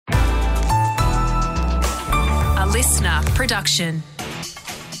listener production.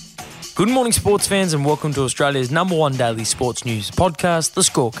 Good morning, sports fans, and welcome to Australia's #1 daily sports news podcast, The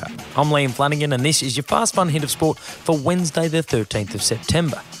Scorecard. I'm Liam Flanagan, and this is your fast fun hit of sport for Wednesday, the 13th of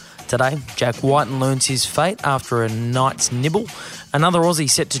September. Today, Jack Whiten learns his fate after a night's nibble, another Aussie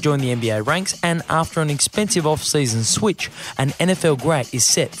set to join the NBA ranks, and after an expensive off-season switch, an NFL great is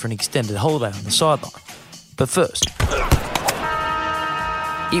set for an extended holiday on the sideline. But first,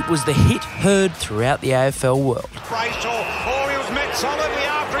 it was the hit heard throughout the AFL world. He was met solidly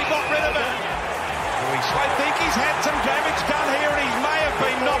after he got rid of it. I think he's had some damage done here and he may have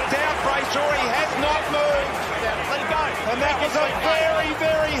been knocked out, Brayshaw. He has not moved. And that was a very,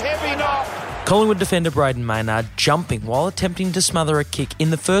 very heavy knock. Collingwood defender Brayden Maynard jumping while attempting to smother a kick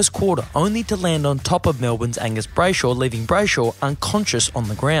in the first quarter, only to land on top of Melbourne's Angus Brayshaw, leaving Brayshaw unconscious on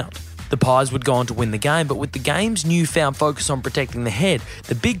the ground. The Pies would go on to win the game, but with the game's newfound focus on protecting the head,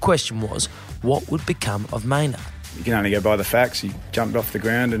 the big question was, what would become of Maynard? You can only go by the facts. He jumped off the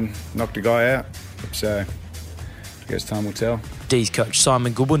ground and knocked a guy out. So I guess time will tell. D's coach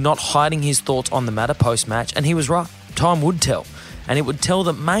Simon Goodwin not hiding his thoughts on the matter post-match, and he was right. Time would tell. And it would tell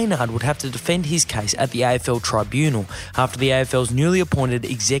that Maynard would have to defend his case at the AFL Tribunal after the AFL's newly appointed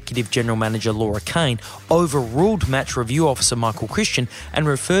Executive General Manager Laura Kane overruled match review officer Michael Christian and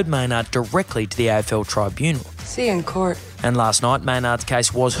referred Maynard directly to the AFL Tribunal. See you in court. And last night, Maynard's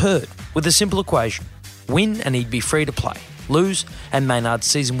case was heard with a simple equation. Win and he'd be free to play. Lose and Maynard's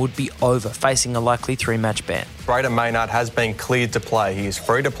season would be over, facing a likely 3-match ban. Brayden Maynard has been cleared to play. He is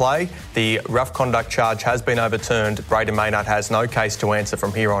free to play. The rough conduct charge has been overturned. Brayden Maynard has no case to answer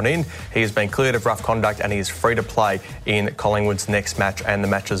from here on in. He has been cleared of rough conduct and he is free to play in Collingwood's next match and the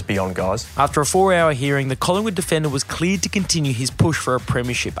matches beyond, guys. After a 4-hour hearing, the Collingwood defender was cleared to continue his push for a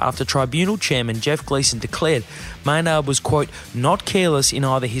premiership after Tribunal Chairman Jeff Gleeson declared Maynard was, quote, not careless in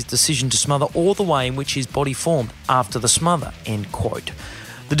either his decision to smother or the way in which his body formed after the smother, end quote.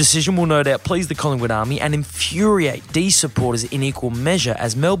 The decision will no doubt please the Collingwood Army and infuriate D's supporters in equal measure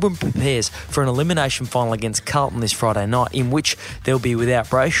as Melbourne prepares for an elimination final against Carlton this Friday night, in which they'll be without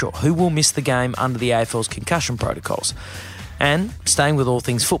Brayshaw, who will miss the game under the AFL's concussion protocols. And staying with all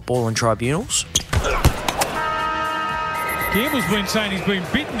things football and tribunals, Campbell's been saying he's been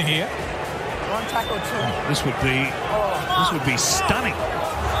bitten here. One tackle, two. This would be stunning.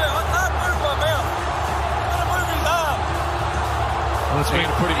 Well, it's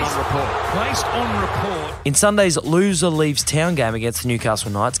been put him on report. Placed on report. In Sunday's loser leaves town game against the Newcastle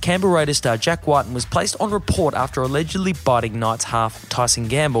Knights, Canberra Raiders star Jack Whiten was placed on report after allegedly biting Knights half Tyson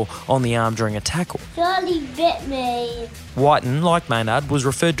Gamble on the arm during a tackle. Charlie bit me. Whiten, like Maynard, was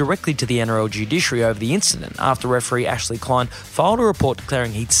referred directly to the NRL judiciary over the incident after referee Ashley Klein filed a report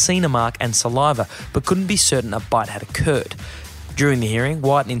declaring he'd seen a mark and saliva but couldn't be certain a bite had occurred. During the hearing,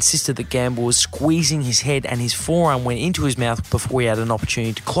 Whiten insisted that Gamble was squeezing his head and his forearm went into his mouth before he had an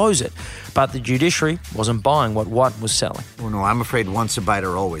opportunity to close it. But the judiciary wasn't buying what Whiten was selling. Oh no, I'm afraid once a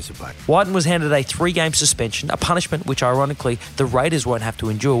biter, always a bite. Whiten was handed a 3-game suspension, a punishment which ironically the Raiders won't have to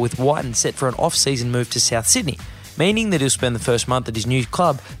endure, with Whiten set for an off-season move to South Sydney, meaning that he'll spend the first month at his new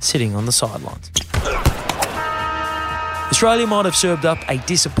club sitting on the sidelines. Australia might have served up a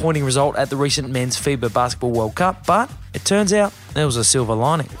disappointing result at the recent Men's FIBA Basketball World Cup, but it turns out there was a silver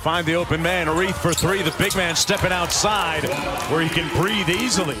lining. Find the open man, Reith for three. The big man stepping outside where he can breathe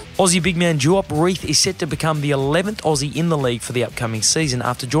easily. Aussie big man Duop Reith is set to become the 11th Aussie in the league for the upcoming season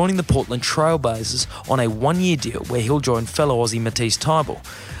after joining the Portland Trailblazers on a 1-year deal where he'll join fellow Aussie Matisse Tybal.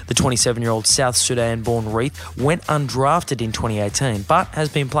 The 27-year-old South Sudan-born Reith went undrafted in 2018 but has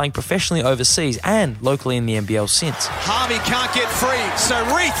been playing professionally overseas and locally in the NBL since. Harvey can't get free, so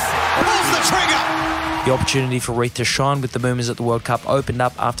Reith pulls the trigger. The opportunity for Reith to shine with the Boomers at the World Cup opened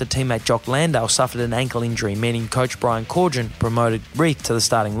up after teammate Jock Landale suffered an ankle injury, meaning coach Brian Corgin promoted Reith to the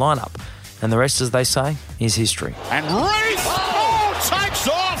starting lineup. And the rest, as they say, is history. And Reith, takes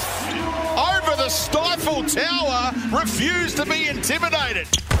off over the Stifle Tower, refused to be intimidated.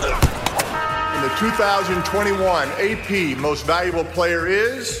 The 2021 AP Most Valuable Player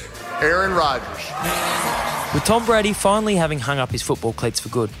is Aaron Rodgers. With Tom Brady finally having hung up his football cleats for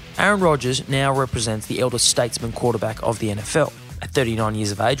good, Aaron Rodgers now represents the elder statesman quarterback of the NFL. At 39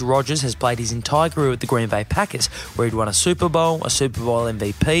 years of age, Rodgers has played his entire career at the Green Bay Packers, where he'd won a Super Bowl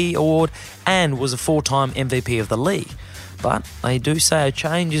MVP award, and was a 4-time MVP of the league. But they do say a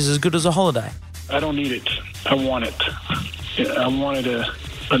change is as good as a holiday. I don't need it. I want it. I wanted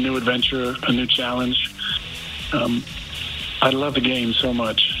a new adventure, a new challenge. I love the game so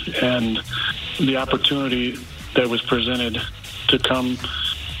much, and the opportunity that was presented to come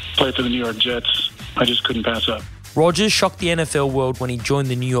play for the New York Jets, I just couldn't pass up. Rodgers shocked the NFL world when he joined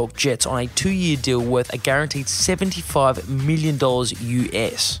the New York Jets on a 2-year deal worth a guaranteed $75 million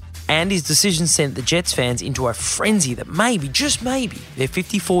US. And his decision sent the Jets fans into a frenzy that maybe, just maybe, their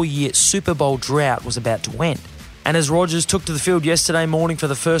 54-year Super Bowl drought was about to end. And as Rodgers took to the field yesterday morning for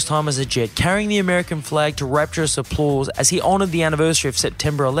the first time as a Jet, carrying the American flag to rapturous applause as he honoured the anniversary of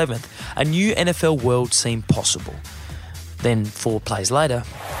September 11th, a new NFL world seemed possible. Then 4 plays later,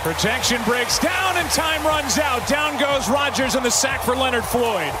 protection breaks down and time runs out. Down goes Rodgers and the sack for Leonard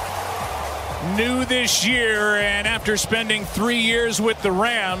Floyd. New this year, and after spending 3 years with the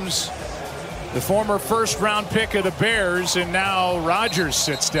Rams, the former first-round pick of the Bears, and now Rodgers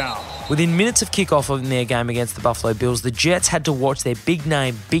sits down. Within minutes of kickoff in their game against the Buffalo Bills, the Jets had to watch their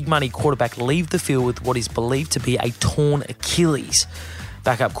big-name, big-money quarterback leave the field with what is believed to be a torn Achilles.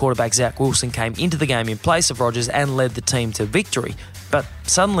 Backup quarterback Zach Wilson came into the game in place of Rodgers and led the team to victory. But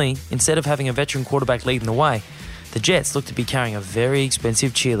suddenly, instead of having a veteran quarterback leading the way, the Jets looked to be carrying a very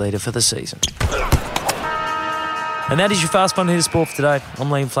expensive cheerleader for the season. And that is your Fast Fun Hit of Sport for today. I'm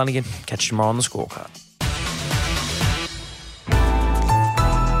Liam Flanagan. Catch you tomorrow on the scorecard.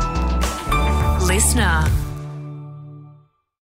 Listener.